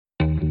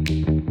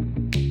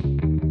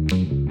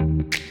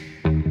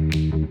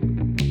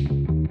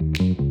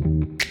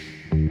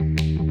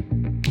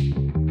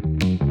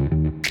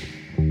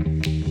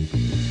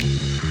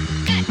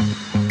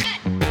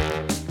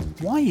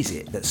is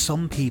it that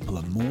some people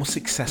are more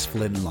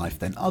successful in life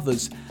than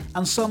others,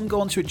 and some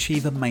go on to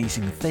achieve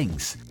amazing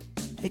things?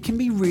 It can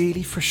be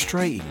really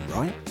frustrating,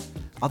 right?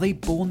 Are they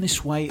born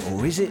this way,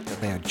 or is it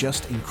that they are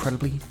just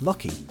incredibly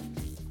lucky?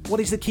 What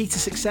is the key to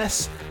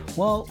success?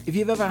 Well, if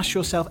you've ever asked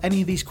yourself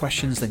any of these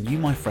questions, then you,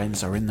 my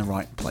friends, are in the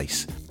right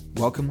place.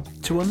 Welcome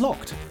to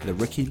Unlocked, the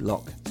Ricky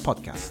Locke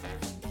podcast.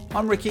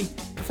 I'm Ricky,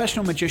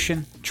 professional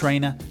magician,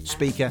 trainer,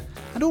 speaker,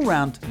 and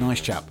all-round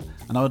nice chap,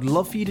 and I would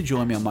love for you to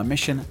join me on my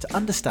mission to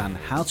understand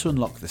how to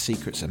unlock the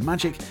secrets and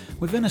magic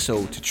within us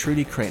all to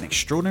truly create an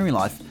extraordinary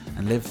life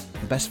and live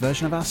the best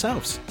version of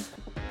ourselves.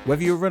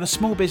 Whether you run a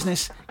small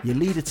business, you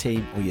lead a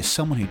team, or you're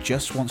someone who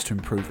just wants to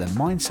improve their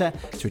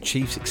mindset to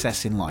achieve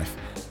success in life,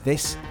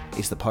 this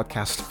is the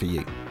podcast for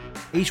you.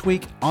 Each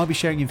week, I'll be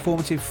sharing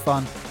informative,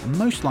 fun, and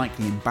most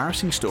likely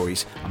embarrassing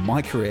stories of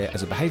my career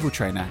as a behavioural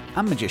trainer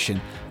and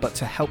magician, but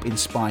to help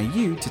inspire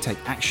you to take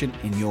action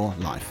in your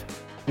life.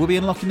 We'll be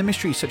unlocking the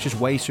mysteries such as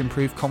ways to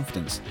improve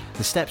confidence,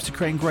 the steps to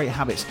creating great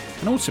habits,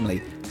 and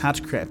ultimately, how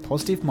to create a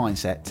positive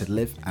mindset to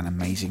live an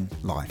amazing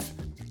life.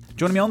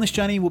 Joining me on this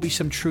journey will be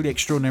some truly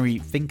extraordinary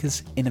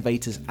thinkers,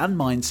 innovators, and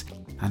minds,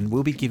 and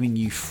we'll be giving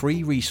you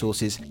free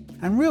resources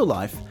and real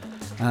life,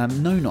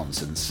 no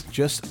nonsense,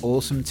 just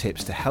awesome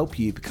tips to help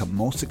you become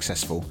more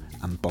successful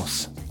and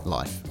boss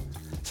life.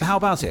 So how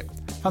about it?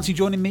 Fancy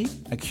joining me,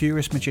 a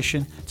curious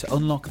magician, to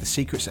unlock the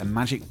secrets and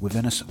magic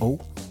within us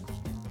all?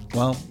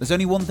 Well, there's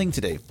only one thing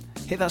to do.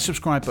 Hit that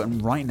subscribe button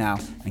right now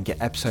and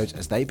get episodes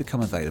as they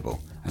become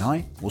available. And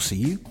I will see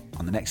you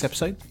on the next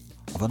episode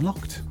of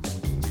Unlocked.